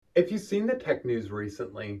If you've seen the tech news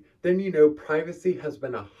recently, then you know privacy has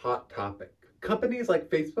been a hot topic. Companies like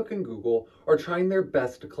Facebook and Google are trying their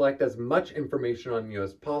best to collect as much information on you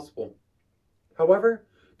as possible. However,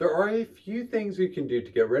 there are a few things you can do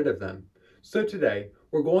to get rid of them. So today,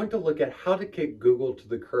 we're going to look at how to kick Google to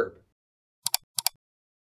the curb.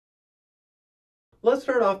 Let's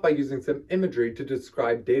start off by using some imagery to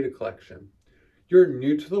describe data collection. You're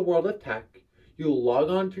new to the world of tech, you log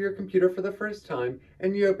on to your computer for the first time,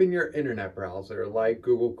 and you open your internet browser like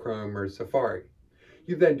Google Chrome or Safari.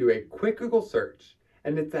 You then do a quick Google search,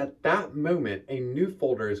 and it's at that moment a new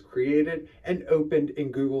folder is created and opened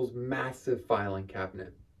in Google's massive filing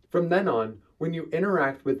cabinet. From then on, when you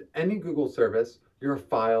interact with any Google service, your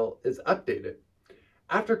file is updated.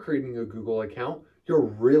 After creating a Google account, you're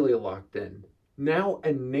really locked in. Now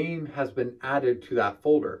a name has been added to that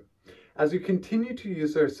folder. As you continue to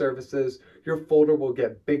use their services, your folder will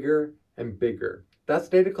get bigger and bigger. That's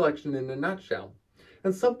data collection in a nutshell.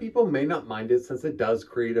 And some people may not mind it since it does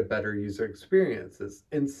create a better user experiences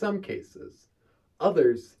in some cases.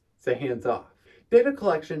 Others say hands off. Data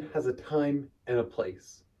collection has a time and a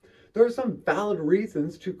place. There are some valid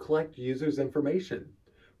reasons to collect users' information.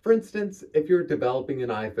 For instance, if you're developing an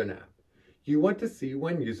iPhone app, you want to see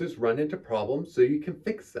when users run into problems so you can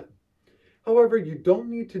fix them. However, you don't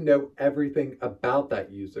need to know everything about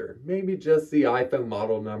that user, maybe just the iPhone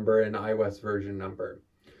model number and iOS version number.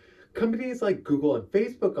 Companies like Google and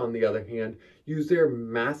Facebook, on the other hand, use their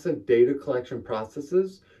massive data collection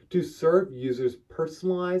processes to serve users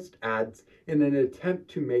personalized ads in an attempt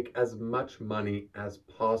to make as much money as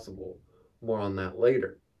possible. More on that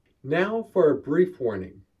later. Now for a brief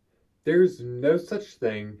warning. There's no such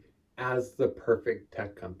thing as the perfect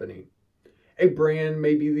tech company. A brand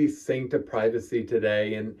may be the saint of privacy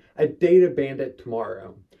today and a data bandit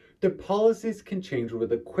tomorrow. Their policies can change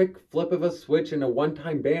with a quick flip of a switch and a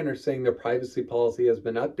one-time banner saying their privacy policy has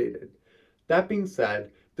been updated. That being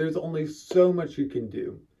said, there's only so much you can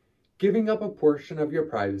do. Giving up a portion of your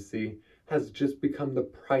privacy has just become the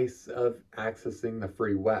price of accessing the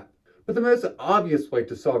free web. But the most obvious way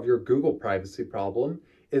to solve your Google privacy problem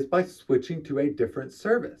is by switching to a different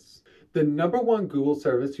service. The number one Google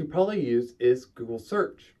service you probably use is Google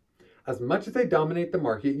Search. As much as they dominate the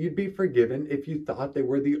market, you'd be forgiven if you thought they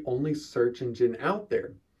were the only search engine out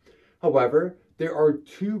there. However, there are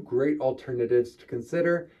two great alternatives to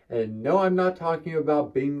consider, and no, I'm not talking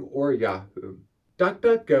about Bing or Yahoo.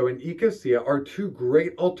 DuckDuckGo and Ecosia are two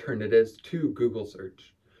great alternatives to Google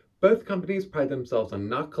Search. Both companies pride themselves on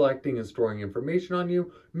not collecting and storing information on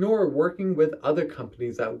you, nor working with other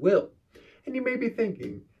companies that will. And you may be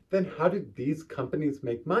thinking, then how did these companies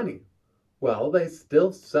make money? Well, they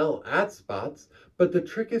still sell ad spots, but the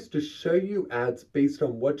trick is to show you ads based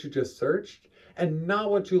on what you just searched and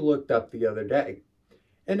not what you looked up the other day.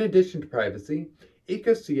 In addition to privacy,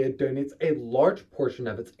 Ecosia donates a large portion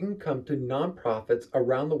of its income to nonprofits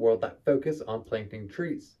around the world that focus on planting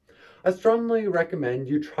trees. I strongly recommend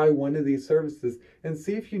you try one of these services and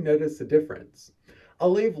see if you notice a difference. I'll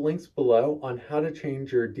leave links below on how to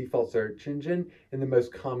change your default search engine in the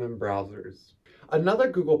most common browsers. Another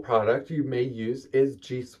Google product you may use is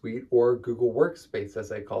G Suite, or Google Workspace as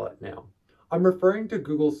they call it now. I'm referring to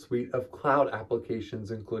Google's suite of cloud applications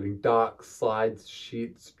including Docs, Slides,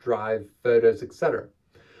 Sheets, Drive, Photos, etc.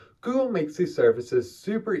 Google makes these services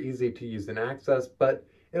super easy to use and access, but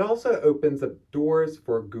it also opens up doors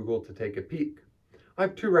for Google to take a peek. I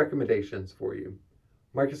have two recommendations for you: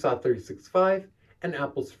 Microsoft 365 and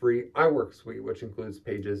Apple's free iWork suite, which includes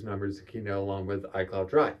Pages, Numbers, and Keynote along with iCloud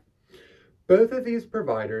Drive. Both of these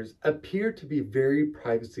providers appear to be very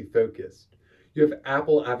privacy focused. You have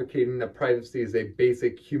Apple advocating that privacy is a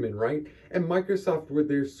basic human right, and Microsoft with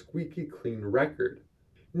their squeaky clean record.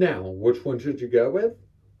 Now, which one should you go with?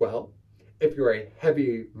 Well, if you're a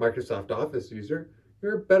heavy Microsoft Office user,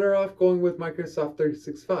 you're better off going with Microsoft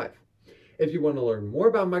 365. If you want to learn more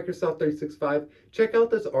about Microsoft 365, check out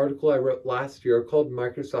this article I wrote last year called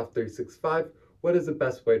Microsoft 365, What is the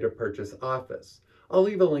Best Way to Purchase Office? I'll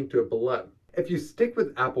leave a link to it below. If you stick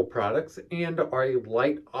with Apple products and are a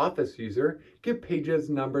light Office user, give Pages,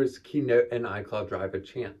 Numbers, Keynote, and iCloud Drive a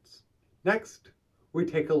chance. Next, we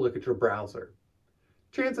take a look at your browser.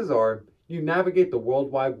 Chances are you navigate the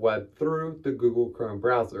World Wide Web through the Google Chrome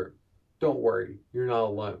browser. Don't worry, you're not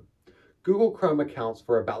alone. Google Chrome accounts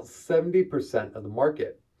for about 70% of the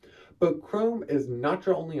market. But Chrome is not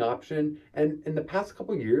your only option, and in the past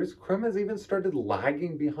couple years, Chrome has even started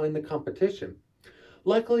lagging behind the competition.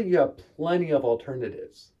 Luckily, you have plenty of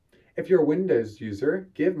alternatives. If you're a Windows user,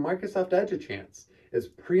 give Microsoft Edge a chance. It's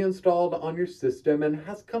pre-installed on your system and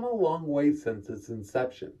has come a long way since its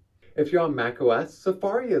inception. If you're on macOS,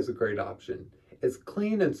 Safari is a great option. It's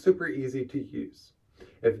clean and super easy to use.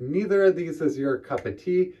 If neither of these is your cup of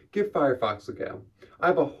tea, give Firefox a go. I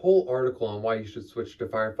have a whole article on why you should switch to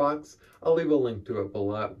Firefox. I'll leave a link to it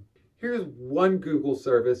below. Here's one Google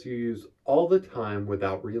service you use all the time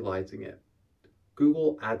without realizing it.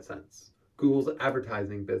 Google AdSense, Google's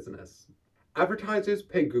advertising business. Advertisers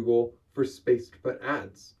pay Google for space to put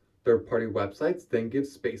ads. Third-party websites then give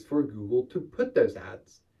space for Google to put those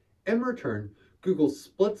ads. In return, Google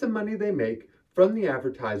splits the money they make from the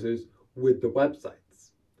advertisers with the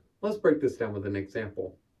websites. Let's break this down with an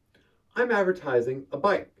example. I'm advertising a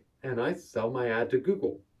bike, and I sell my ad to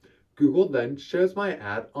Google. Google then shows my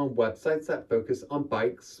ad on websites that focus on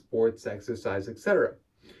bikes, sports, exercise, etc.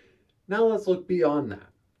 Now let's look beyond that.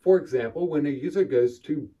 For example, when a user goes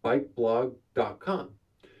to bikeblog.com,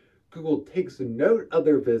 Google takes note of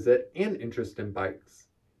their visit and interest in bikes.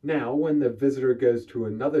 Now, when the visitor goes to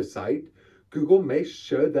another site, Google may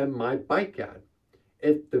show them my bike ad.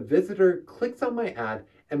 If the visitor clicks on my ad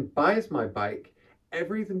and buys my bike,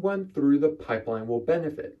 everyone through the pipeline will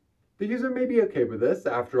benefit. The user may be okay with this.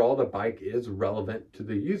 After all, the bike is relevant to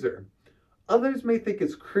the user. Others may think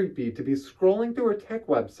it's creepy to be scrolling through a tech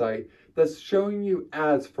website that's showing you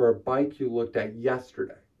ads for a bike you looked at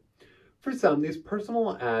yesterday. For some, these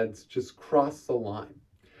personal ads just cross the line.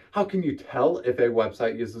 How can you tell if a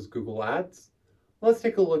website uses Google Ads? Let's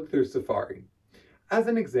take a look through Safari. As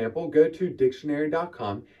an example, go to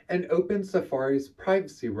dictionary.com and open Safari's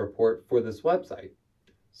privacy report for this website.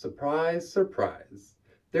 Surprise, surprise.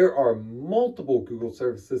 There are multiple Google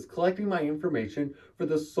services collecting my information for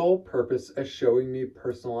the sole purpose of showing me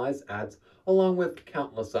personalized ads, along with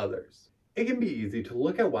countless others. It can be easy to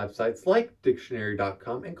look at websites like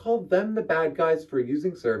dictionary.com and call them the bad guys for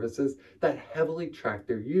using services that heavily track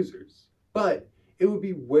their users. But it would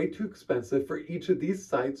be way too expensive for each of these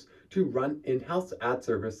sites to run in-house ad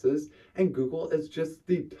services, and Google is just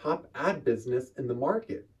the top ad business in the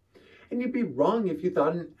market. And you'd be wrong if you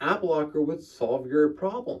thought an ad blocker would solve your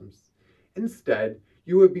problems. Instead,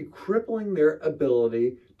 you would be crippling their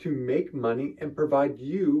ability to make money and provide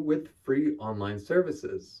you with free online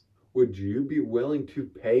services. Would you be willing to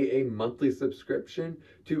pay a monthly subscription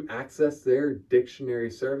to access their dictionary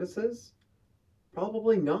services?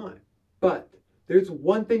 Probably not. But there's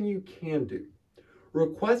one thing you can do.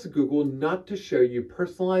 Request Google not to show you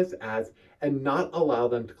personalized ads and not allow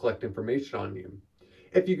them to collect information on you.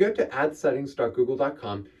 If you go to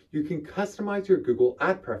adsettings.google.com, you can customize your Google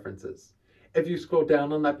ad preferences. If you scroll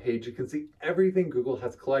down on that page, you can see everything Google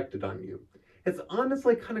has collected on you. It's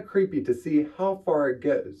honestly kind of creepy to see how far it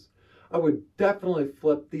goes. I would definitely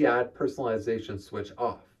flip the ad personalization switch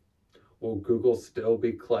off. Will Google still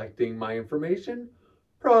be collecting my information?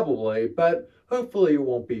 Probably, but hopefully it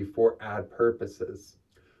won't be for ad purposes.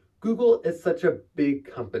 Google is such a big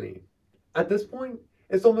company. At this point,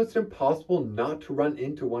 it's almost impossible not to run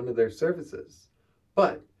into one of their services.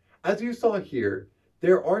 But, as you saw here,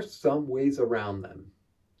 there are some ways around them.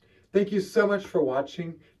 Thank you so much for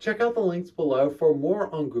watching. Check out the links below for more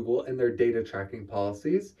on Google and their data tracking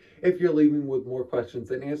policies. If you're leaving with more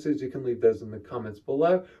questions and answers, you can leave those in the comments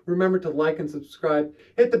below. Remember to like and subscribe.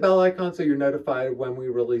 Hit the bell icon so you're notified when we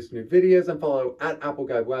release new videos, and follow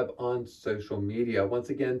 @AppleGuideWeb on social media. Once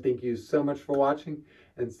again, thank you so much for watching,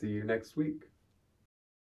 and see you next week.